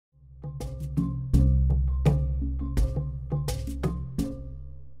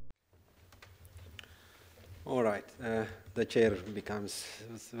the chair becomes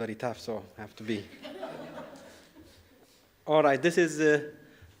very tough, so I have to be. All right, this is the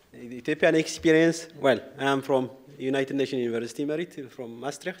Ethiopian experience. Well, I am from United Nations University, Merit, from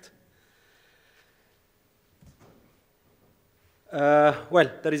Maastricht.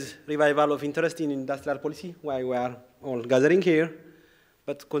 Well, there is revival of interest in industrial policy, why we are all gathering here,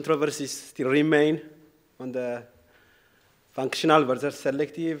 but controversies still remain on the functional versus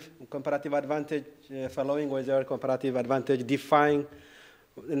selective, comparative advantage, following whether comparative advantage define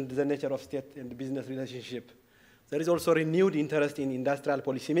the nature of state and business relationship. There is also renewed interest in industrial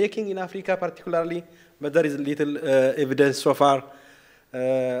policy making in Africa particularly, but there is little evidence so far,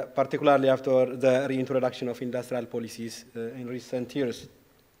 particularly after the reintroduction of industrial policies in recent years.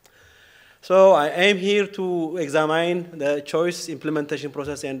 So I am here to examine the choice, implementation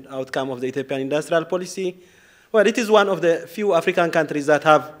process, and outcome of the Ethiopian industrial policy. Well, it is one of the few African countries that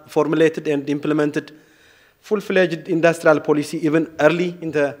have formulated and implemented full-fledged industrial policy even early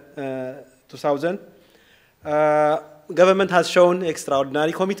in the 2000s. Government has shown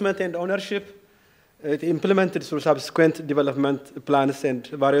extraordinary commitment and ownership. It implemented through subsequent development plans and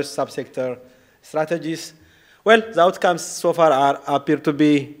various subsector strategies. Well, the outcomes so far appear to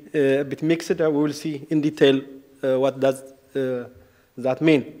be a bit mixed. We will see in detail what does that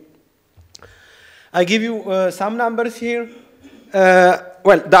mean. I give you some numbers here.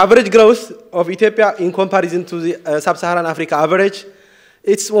 Well, the average growth of Ethiopia in comparison to the sub-Saharan Africa average,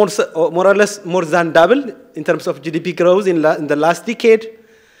 it's more or less more than double in terms of GDP growth in the last decade.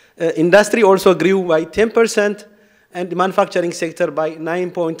 Industry also grew by 10%, and the manufacturing sector by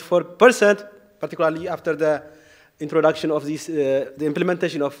 9.4%, particularly after the introduction of this, the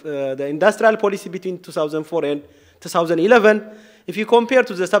implementation of the industrial policy between 2004 and 2011. If you compare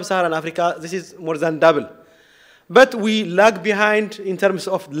to the sub-Saharan Africa, this is more than double. But we lag behind in terms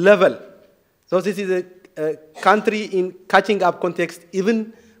of level. So this is a country in catching up context,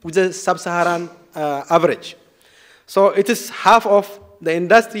 even with the sub-Saharan average. So it is half of the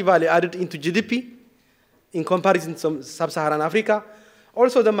industry value added into GDP in comparison to sub-Saharan Africa.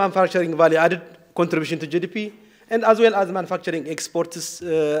 Also the manufacturing value added contribution to GDP, and as well as manufacturing exports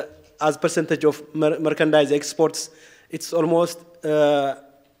as percentage of merchandise exports, it's almost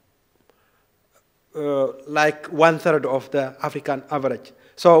like 1/3 of the African average.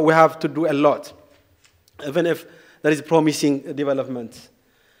 So we have to do a lot, even if there is promising development.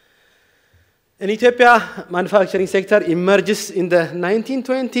 In Ethiopia, manufacturing sector emerges in the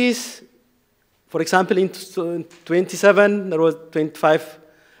 1920s. For example, in 27, there was 25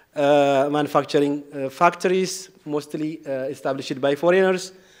 manufacturing factories, mostly established by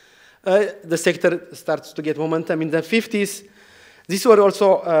foreigners. The sector starts to get momentum in the 50s. This was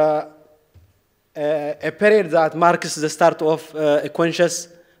also a period that marks the start of a conscious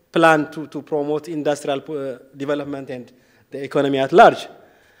plan to promote industrial development and the economy at large.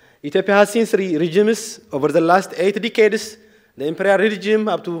 Ethiopia has seen 3 regimes over the last 8 decades: the imperial regime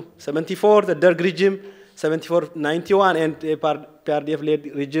up to 74, the Derg regime 74-91, and the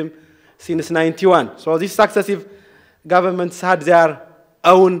PRDF-led regime since 91. So these successive governments had their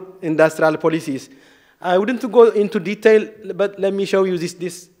own industrial policies. I wouldn't go into detail, but let me show you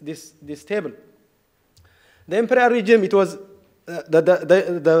this table. The imperial regime, it was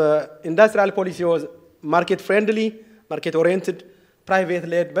the industrial policy was market-friendly, market-oriented,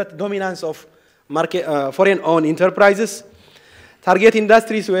 private-led, but dominance of foreign-owned enterprises. Target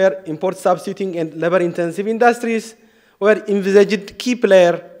industries were import substituting and labor-intensive industries, where envisaged key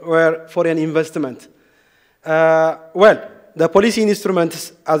player were foreign investment. Well, the policy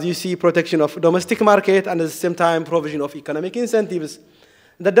instruments, as you see, protection of domestic market and at the same time provision of economic incentives.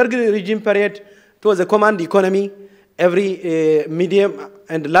 The Derg regime period, it was a command economy. Every medium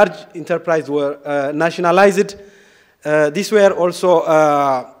and large enterprise were nationalized. These were also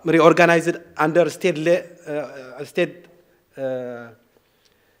reorganized under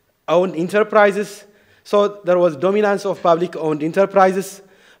state-owned enterprises. So there was dominance of public-owned enterprises,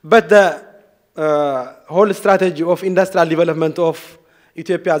 but the whole strategy of industrial development of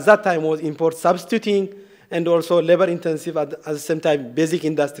Ethiopia at that time was import substituting and also labor-intensive at the same time basic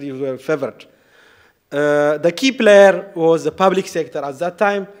industries were favored. The key player was the public sector at that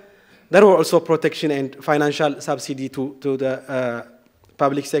time. There were also protection and financial subsidy to the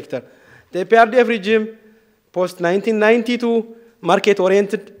public sector. The PRDF regime, post-1992,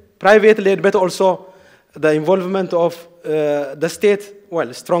 market-oriented, private-led, but also the involvement of the state,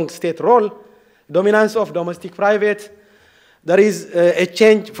 well, strong state role, dominance of domestic private. There is a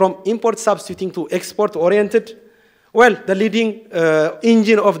change from import substituting to export-oriented. Well, the leading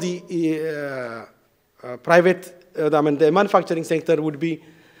engine of the the manufacturing sector would be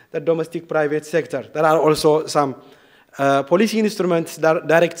the domestic private sector. There are also some policy instruments,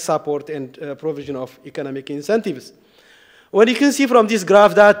 direct support and provision of economic incentives. Well, you can see from this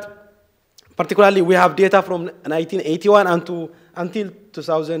graph that particularly we have data from 1981 until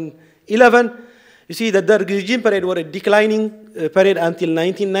 2011. You see that the regime period was a declining period until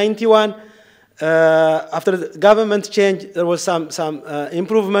 1991. After the government change, there was some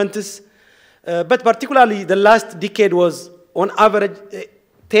improvements. But particularly the last decade was on average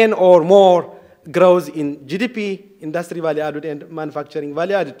 10 or more growth in GDP, industry value added, and manufacturing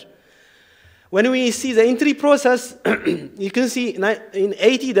value added. When we see the entry process, you can see in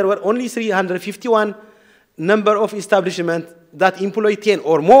 80 there were only 351 number of establishments that employ 10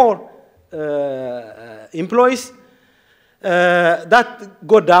 or more employees. That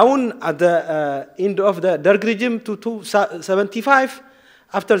go down at the end of the Derg regime to 275.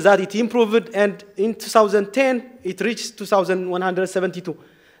 After that, it improved, and in 2010, it reached 2,172.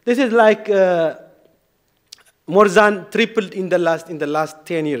 This is like more than tripled in the last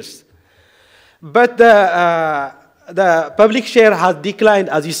 10 years. But the public share has declined,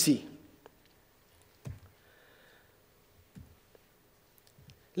 as you see.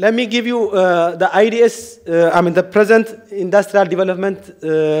 Let me give you the IDS, the present industrial development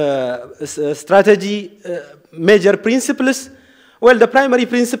strategy major principles. Well, the primary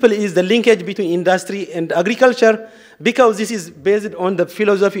principle is the linkage between industry and agriculture, because this is based on the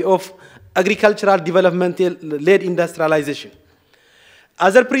philosophy of agricultural development-led industrialization.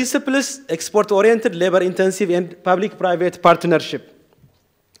 Other principles, export-oriented, labor-intensive, and public-private partnership.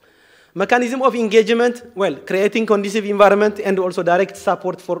 Mechanism of engagement, well, creating conducive environment and also direct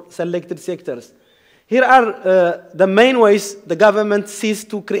support for selected sectors. Here are the main ways the government sees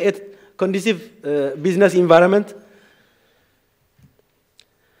to create conducive business environment.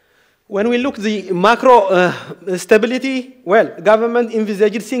 When we look at the macro stability, well, government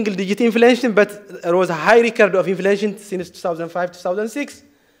envisaged single-digit inflation, but there was a high record of inflation since 2005, 2006.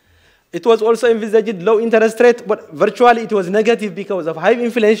 It was also envisaged low interest rate, but virtually it was negative because of high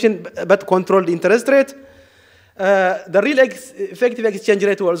inflation, but controlled interest rate. The real effective exchange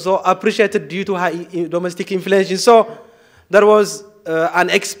rate was also appreciated due to high domestic inflation. So there was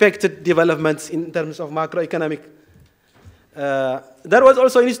unexpected developments in terms of macroeconomic. There was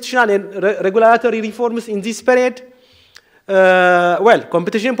also institutional and regulatory reforms in this period. Well,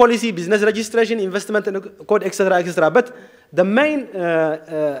 competition policy, business registration, investment and code, etc., etc. But the main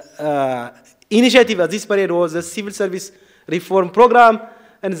initiative at this period was the civil service reform program,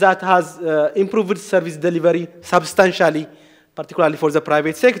 and that has improved service delivery substantially, particularly for the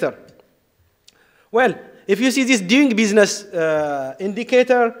private sector. Well, if you see this doing business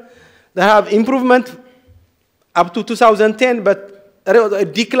indicator, they have improvement up to 2010, but a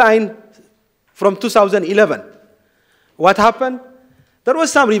decline from 2011. What happened? There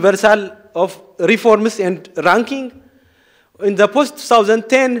was some reversal of reforms and ranking. In the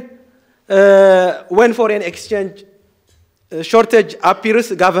post-2010, when foreign exchange shortage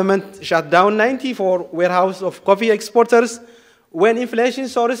appears, government shut down 94 warehouse of coffee exporters. When inflation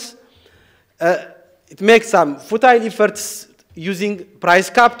soars, it makes some futile efforts using price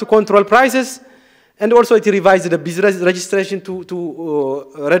cap to control prices. And also it revised the business registration to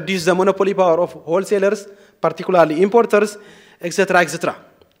reduce the monopoly power of wholesalers, particularly importers, etc., etc.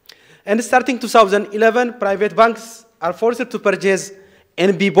 And starting 2011, private banks are forced to purchase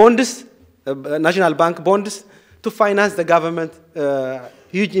NB bonds, national bank bonds, to finance the government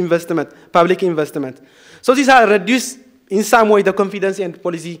huge investment, public investment. So these are reduced in some way the confidence and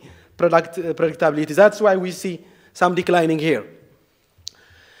policy predictability. That's why we see some declining here.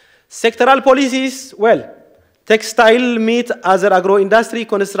 Sectoral policies, well, textile, meat, other agro-industry,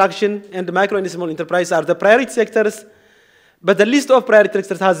 construction, and micro and small enterprise are the priority sectors, but the list of priority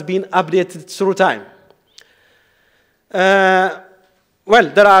sectors has been updated through time. Well,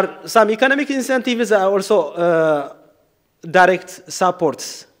 there are some economic incentives, there are also direct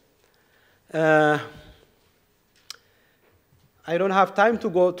supports. I don't have time to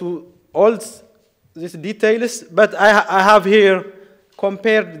go to all these details, but I have here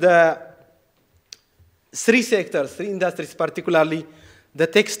compared the three sectors, three industries, particularly the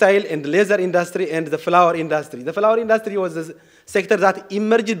textile and leather industry and the flower industry. The flower industry was the sector that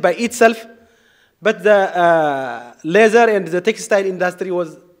emerged by itself, but the leather and the textile industry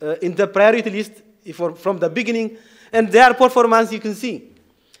was in the priority list from the beginning, and their performance you can see.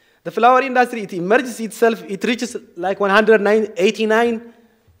 The flower industry, it emerges itself, it reaches like 189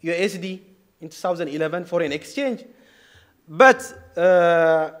 USD in 2011 foreign exchange. But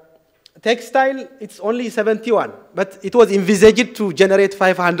textile, it's only 71, but it was envisaged to generate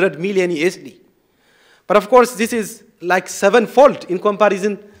 500 million USD. But of course, this is like sevenfold in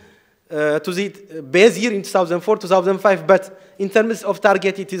comparison to the base year in 2004, 2005, but in terms of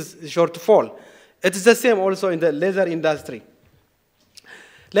target, it is shortfall. It is the same also in the leather industry.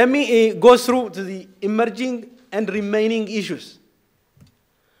 Let me go through to the emerging and remaining issues.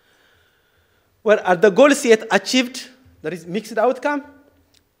 Well, are the goals yet achieved? There is mixed outcome.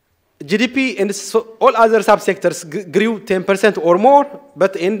 GDP and all other subsectors grew 10% or more,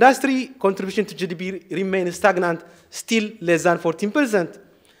 but industry contribution to GDP remains stagnant, still less than 14%.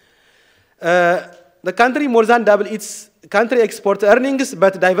 The country more than doubled its country export earnings,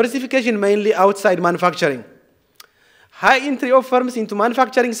 but diversification mainly outside manufacturing. High entry of firms into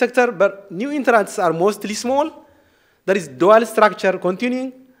manufacturing sector, but new entrants are mostly small. There is dual structure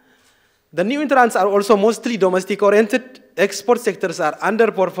continuing. The new entrants are also mostly domestic-oriented. Export sectors are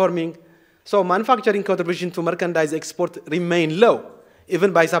underperforming, so manufacturing contribution to merchandise export remain low,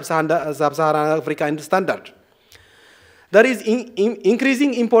 even by sub-Saharan African standard. There is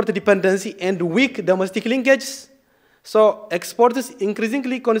increasing import dependency and weak domestic linkages, so exporters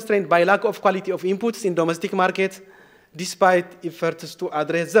increasingly constrained by lack of quality of inputs in domestic markets, despite efforts to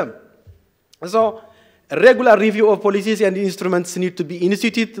address them. So, a regular review of policies and instruments need to be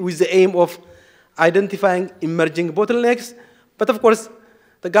instituted with the aim of identifying emerging bottlenecks. But of course,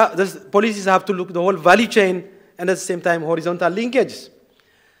 the policies have to look at the whole value chain and at the same time horizontal linkages.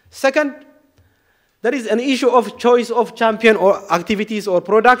 Second, there is an issue of choice of champion or activities or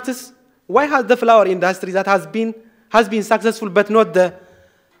products. Why has the flower industry that has been successful but not the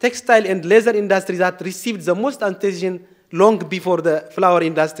textile and leather industry that received the most attention long before the flower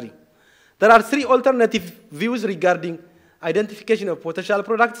industry? There are three alternative views regarding identification of potential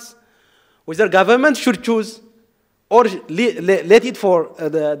products, whether government should choose or let it for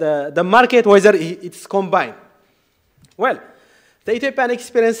the market, whether it's combined. Well, the Ethiopian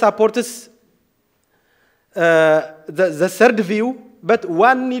experience supports the third view, but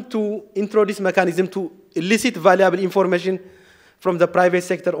one needs to introduce mechanism to elicit valuable information from the private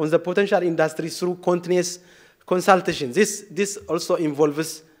sector on the potential industry through continuous consultation. This also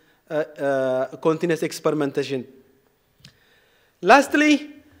involves continuous experimentation. Lastly,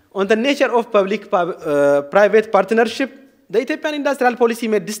 on the nature of public-private partnership, the Ethiopian industrial policy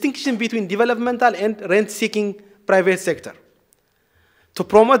made distinction between developmental and rent-seeking private sector to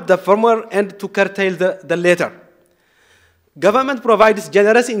promote the former and to curtail the latter. Government provides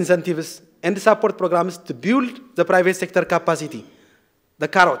generous incentives and support programs to build the private sector capacity, the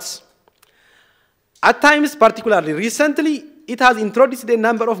carrots. At times, particularly recently, it has introduced a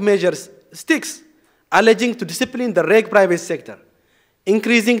number of measures, sticks, alleging to discipline the reg private sector,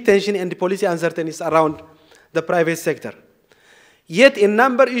 increasing tension and policy uncertainties around the private sector. Yet a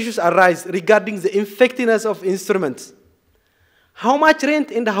number of issues arise regarding the effectiveness of instruments. How much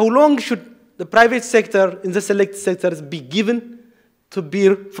rent and how long should the private sector in the select sectors be given to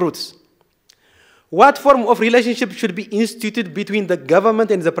bear fruits? What form of relationship should be instituted between the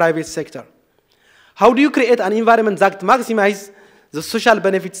government and the private sector? How do you create an environment that maximizes the social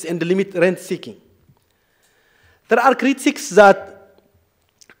benefits and limit rent seeking? There are critics that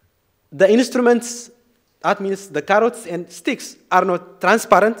the instruments, that means the carrots and sticks, are not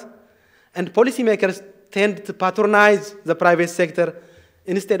transparent, and policymakers tend to patronize the private sector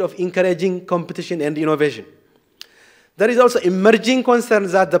instead of encouraging competition and innovation. There is also emerging concern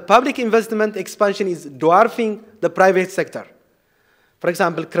that the public investment expansion is dwarfing the private sector. For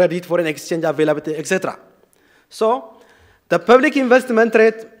example, credit, foreign exchange availability, etc. So, the public investment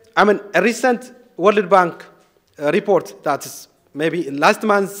rate, a recent World Bank report that's maybe last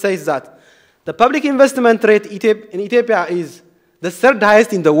month says that the public investment rate in Ethiopia is the third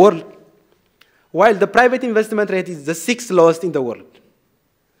highest in the world, while the private investment rate is the sixth lowest in the world.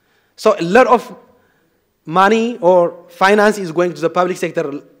 So a lot of money or finance is going to the public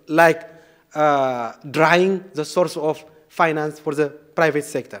sector, like drying the source of finance for the private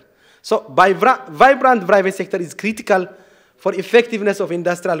sector. So vibrant private sector is critical for effectiveness of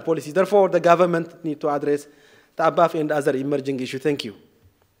industrial policy. Therefore, the government needs to address the above and other emerging issues. Thank you.